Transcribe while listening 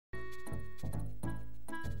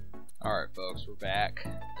Alright folks, we're back.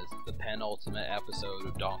 This is the penultimate episode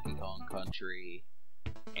of Donkey Kong Country,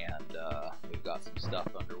 and we've got some stuff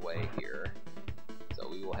underway here. So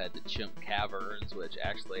we will head to Chimp Caverns, which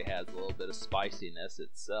actually has a little bit of spiciness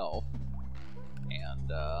itself. And,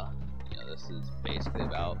 you know, this is basically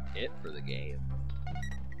about it for the game.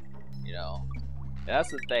 You know, that's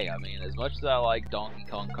the thing, I mean, as much as I like Donkey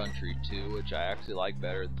Kong Country 2, which I actually like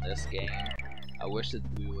better than this game, I wish that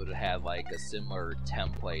we would have had like a similar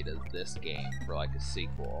template as this game for like a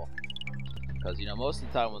sequel. Because, you know, most of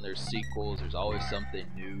the time when there's sequels, there's always something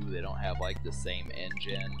new. They don't have like the same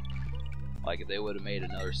engine. Like if they would have made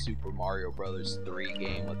another Super Mario Bros. 3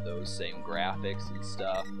 game with those same graphics and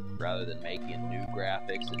stuff, rather than making new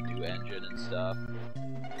graphics and new engine and stuff,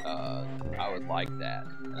 I would like that.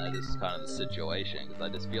 And that is kind of the situation, because I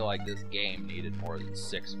just feel like this game needed more than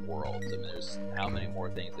 6 worlds. I mean, there's how many more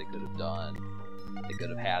things they could have done. They could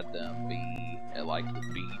have had them be at like the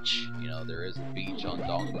beach. You know, there is a beach on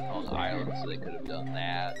Donkey Kong Island, so they could have done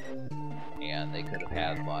that. And they could have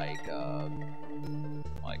had like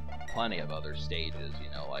plenty of other stages. You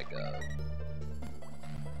know, like a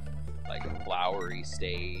flowery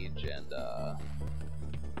stage and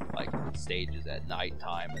like stages at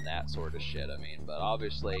nighttime and that sort of shit. I mean, but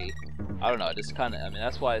obviously, I don't know, it just kind of, I mean,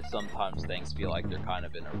 that's why sometimes things feel like they're kind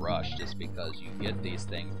of in a rush, just because you get these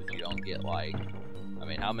things, but you don't get like, I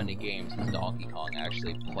mean, how many games is Donkey Kong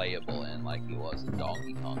actually playable in like he was in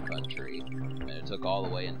Donkey Kong Country? I mean, it took all the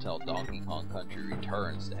way until Donkey Kong Country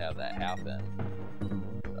Returns to have that happen.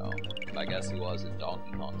 So, I guess he was in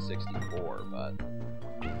Donkey Kong 64, but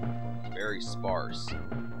very sparse,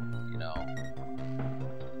 you know.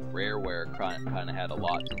 Rareware kind of had a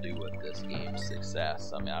lot to do with this game's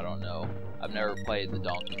success. I mean, I don't know. I've never played the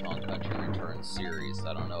Donkey Kong Country Returns series.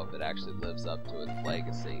 I don't know if it actually lives up to its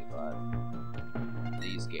legacy, but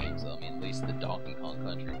these games, I mean, at least the Donkey Kong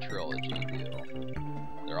Country trilogy do.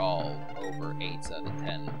 They're all over 8s out of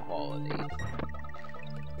 10 in quality.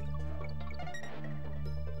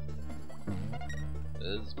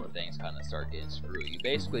 This is where things kind of start getting screwy. You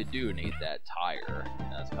basically do need that tire.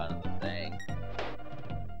 That's kind of the thing.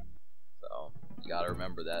 So, you gotta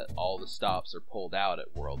remember that all the stops are pulled out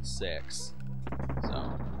at World 6.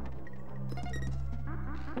 So.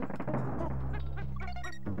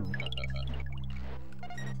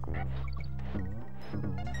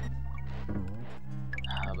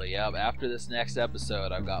 But yeah, after this next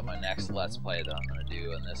episode, I've got my next Let's Play that I'm going to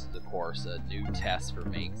do, and this is, of course, a new test for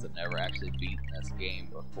me, because I've never actually beaten this game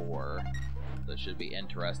before. So it should be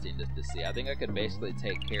interesting to see. I think I could basically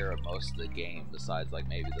take care of most of the game, besides, like,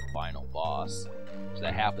 maybe the final boss. Which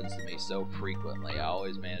that happens to me so frequently. I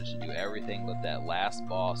always manage to do everything but that last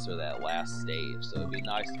boss or that last stage, so it'd be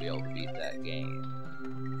nice to be able to beat that game.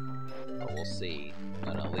 But we'll see.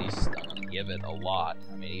 And at least I'm going to give it a lot.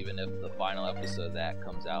 I mean, even if the final episode of that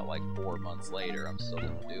comes out like 4 months later, I'm still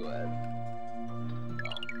going to do it.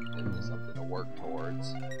 Give me something to work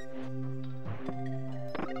towards.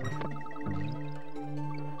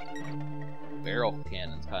 Barrel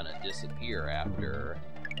cannons kind of disappear after,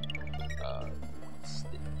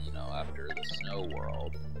 you know, after the snow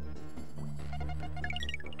world.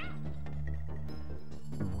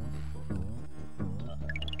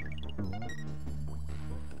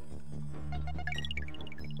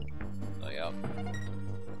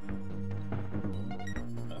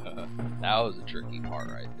 That was a tricky part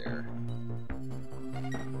right there.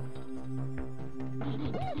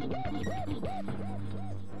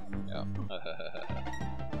 Yep.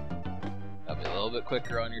 Gotta be a little bit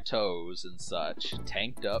quicker on your toes and such.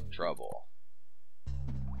 Tanked up trouble.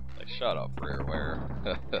 Like, shut up, Rareware.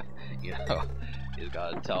 You know, you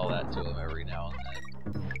gotta tell that to him every now and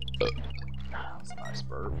then. That's a nice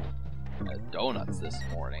burp. I had donuts this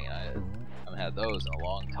morning. I haven't had those in a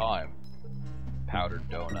long time. Powdered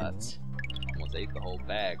donuts. Almost ate the whole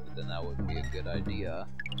bag, but then that wouldn't be a good idea.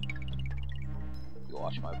 If you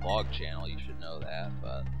watch my vlog channel, you should know that,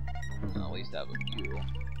 but I'll at least have a few.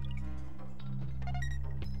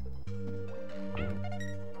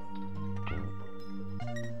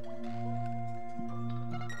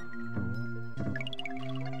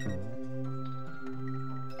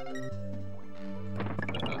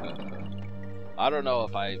 I don't know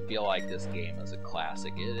if I feel like this game is a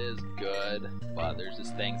classic. It is good, but there's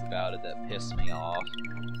just things about it that piss me off.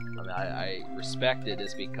 I mean, I respect it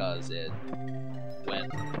just because it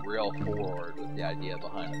went real forward with the idea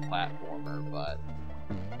behind a platformer, but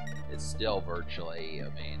it's still virtually, I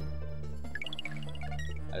mean,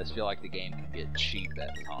 I just feel like the game can get cheap at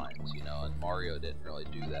times, you know, and Mario didn't really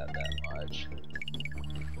do that much.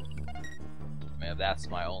 mean, if that's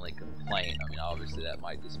my only complaint, I mean, obviously that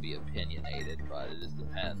might just be opinionated, but it just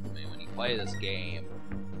depends. I mean, when you play this game,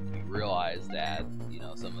 you realize that, you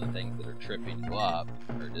know, some of the things that are tripping you up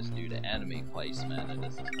are just due to enemy placement, and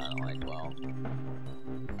this is kind of like, well...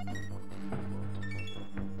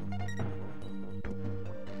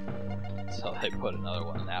 So they put another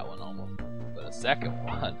one in that one almost, but a second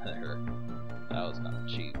one there. That was kind of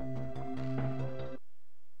cheap.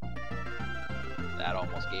 That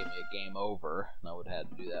almost gave me a game over, and I would have had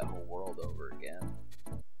to do that whole world over again.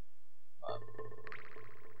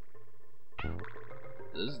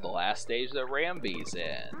 This is the last stage that Ramby's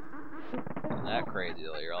in. Isn't that crazy?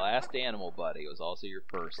 Your last animal buddy was also your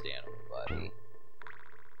first animal buddy.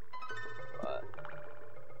 But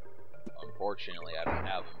unfortunately, I don't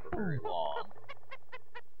have him for very long.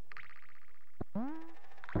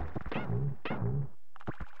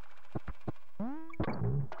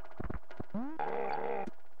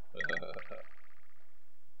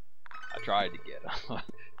 I tried to get him.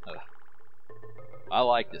 I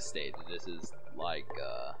like this stage. This is like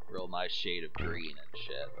a real nice shade of green and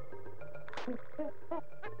shit.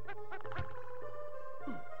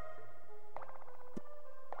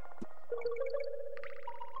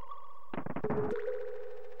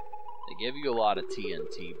 They give you a lot of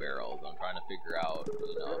TNT barrels. I'm trying to figure out,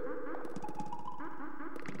 you know.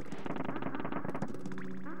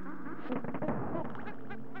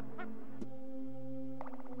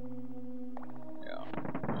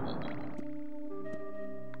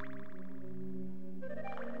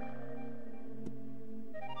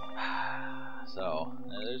 So,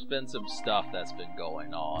 there's been some stuff that's been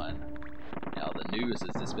going on. Now, the news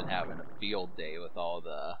has just been having a field day with all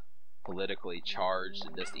the politically charged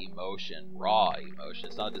and just emotion, raw emotion.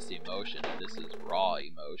 It's not just emotion, this is raw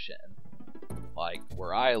emotion. Like,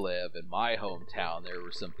 where I live, in my hometown, there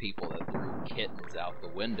were some people that threw kittens out the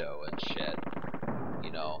window and shit.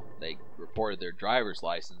 You know, they reported their driver's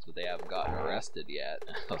license, but they haven't gotten arrested yet.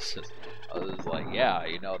 I was like, yeah,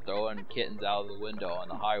 you know, throwing kittens out of the window on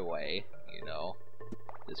the highway, you know,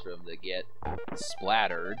 just for them to get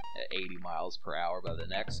splattered at 80 miles per hour by the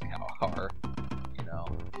next car, you know.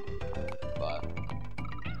 But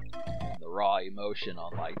the raw emotion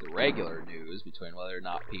on, like, the regular news between whether or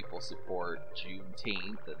not people support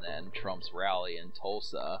Juneteenth and then Trump's rally in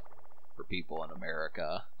Tulsa for people in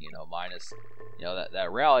America, you know, minus, you know,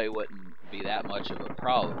 that rally wouldn't be that much of a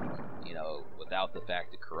problem, you know, without the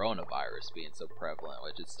fact of coronavirus being so prevalent,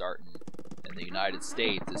 which is starting in the United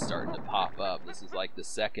States, is starting to pop up. This is like the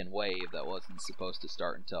second wave that wasn't supposed to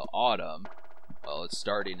start until autumn. Well, it's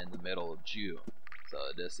starting in the middle of June. So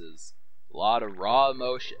this is a lot of raw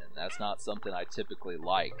emotion. That's not something I typically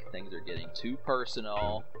like. Things are getting too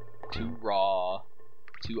personal, too raw,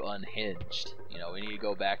 too unhinged. You know, we need to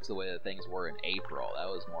go back to the way that things were in April. That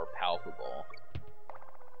was more palpable.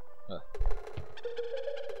 Huh.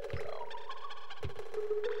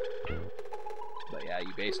 So. But yeah,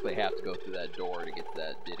 you basically have to go through that door to get to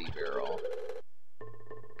that ditty barrel.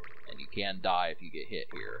 And you can die if you get hit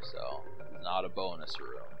here, so it's not a bonus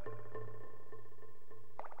room.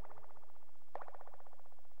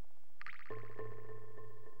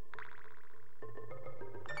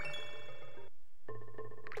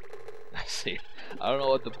 See, I don't know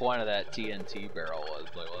what the point of that TNT barrel was.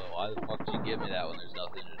 Like, well, why the fuck did you give me that when there's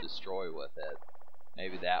nothing to destroy with it?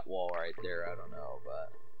 Maybe that wall right there, I don't know,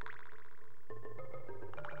 but...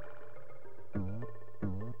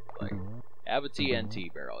 Like, have a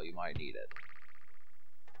TNT barrel, you might need it.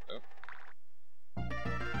 Oh.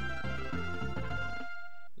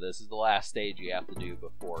 This is the last stage you have to do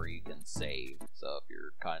before you can save, so if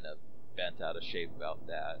you're kind of bent out of shape about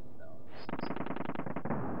that, you know,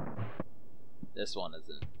 this one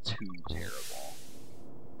isn't too terrible.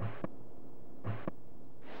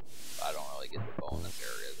 I don't really get the bonus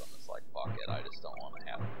areas. I'm just like, fuck it, I just don't want to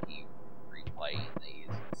have to keep replaying these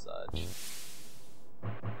and such.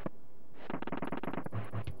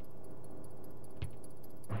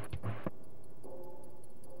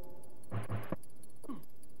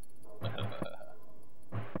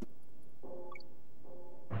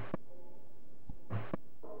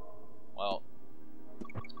 Well,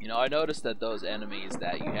 you know, I noticed that those enemies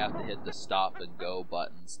that you have to hit the stop and go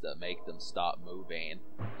buttons to make them stop moving,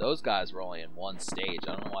 those guys were only in one stage.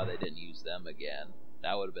 I don't know why they didn't use them again.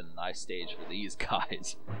 That would have been a nice stage for these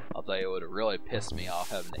guys. I'll tell you, it would have really pissed me off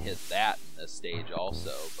having to hit that in this stage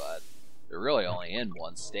also, but they're really only in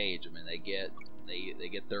one stage. I mean, they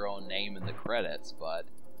get their own name in the credits, but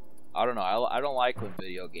I don't know. I don't like when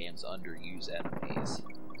video games underuse enemies.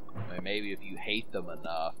 I mean, maybe if you hate them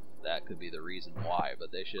enough, that could be the reason why,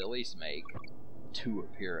 but they should at least make 2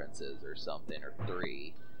 appearances or something, or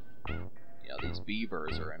 3. You these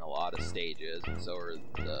beavers are in a lot of stages, and so are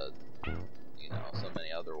the, so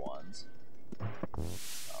many other ones.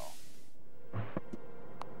 So,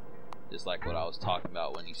 just like what I was talking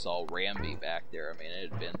about when you saw Rambi back there. I mean,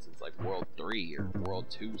 it had been since like World 3 or World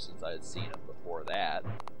 2 since I had seen him before that.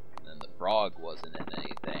 And then the frog wasn't in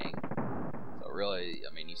anything. So really,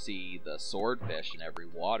 I mean, you see the swordfish in every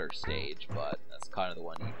water stage, but that's kind of the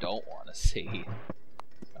one you don't want to see.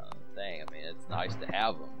 That's kind of the thing. I mean, it's nice to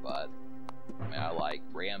have them, but I mean, I like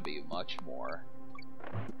Rambi much more.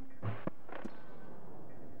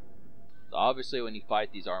 So obviously when you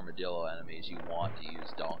fight these armadillo enemies, you want to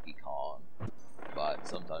use Donkey Kong, but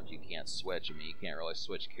sometimes you can't switch. I mean, you can't really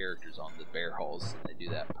switch characters on the barrels, and they do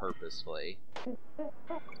that purposefully.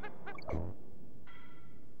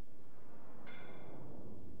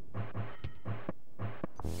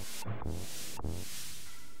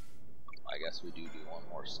 I guess we do one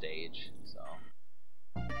more stage, so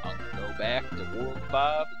I'm gonna go back to World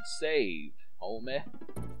 5 and save, homie.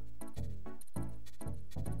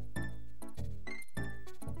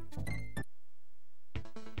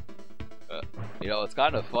 It's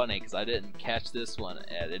kind of funny because I didn't catch this one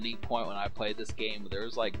at any point when I played this game. There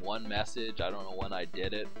was like one message, I don't know when I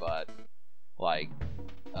did it, but like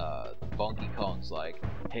Funky Kong's like,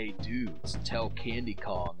 "Hey dudes, tell Candy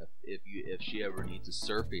Kong if she ever needs a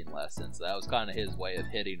surfing lesson." So that was kind of his way of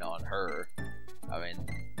hitting on her. I mean,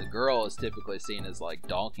 the girl is typically seen as like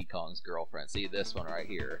Donkey Kong's girlfriend. See this one right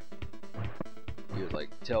here. He was like,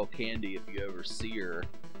 "Tell Candy if you ever see her,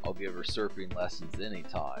 I'll give her surfing lessons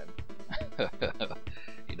anytime."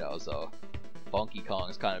 So Funky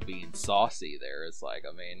Kong's kind of being saucy there. It's like,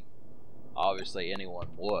 I mean, obviously anyone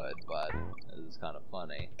would, but it's kind of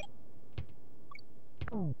funny.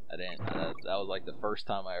 That was like the first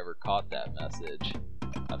time I ever caught that message.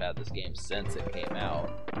 I've had this game since it came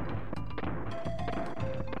out.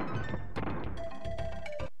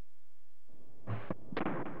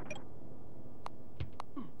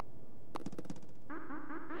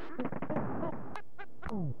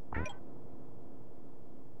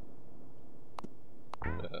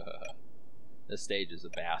 This stage is a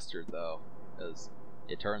bastard though, because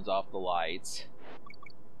it turns off the lights,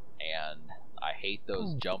 and I hate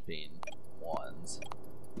those jumping ones.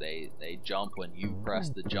 They jump when you press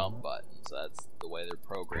the jump button, so that's the way they're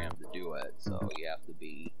programmed to do it. So you have to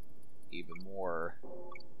be even more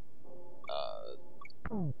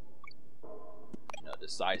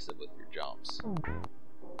decisive with your jumps.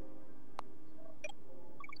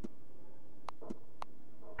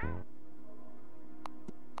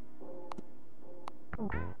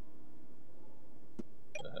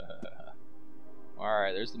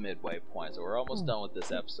 Alright, there's the midway point, so we're almost done with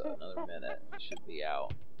this episode. Another minute, we should be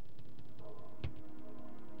out.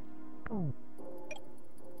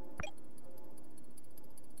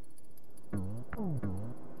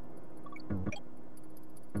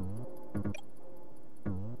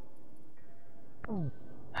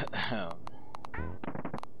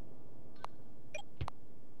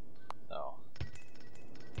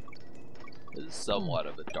 This is somewhat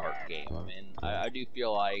of a dark game. I mean, I do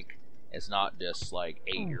feel like it's not just like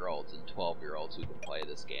 8-year-olds and 12-year-olds who can play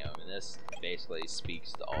this game. I mean, this basically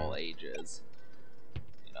speaks to all ages.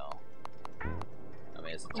 I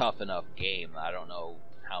mean, it's a tough enough game. I don't know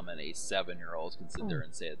how many 7-year-olds can sit there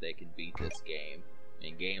and say that they can beat this game. I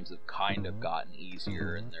mean, games have kind of gotten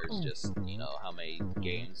easier, and there's just, how many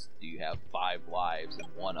games do you have 5 lives and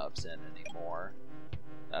 1-ups in anymore?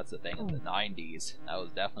 That's the thing in the 90s. That was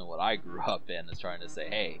definitely what I grew up in, is trying to say,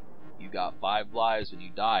 hey, you got 5 lives, when you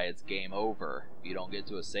die, it's game over. If you don't get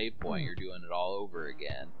to a save point, you're doing it all over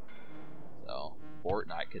again. So,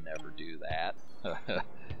 Fortnite could never do that.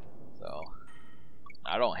 So,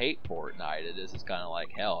 I don't hate Fortnite. It is kind of like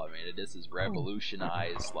hell. I mean, this has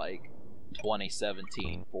revolutionized, like,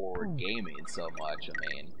 2017 forward gaming so much.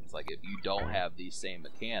 I mean, it's like, if you don't have these same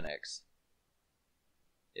mechanics,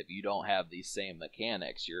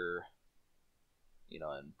 you're,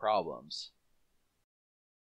 in problems.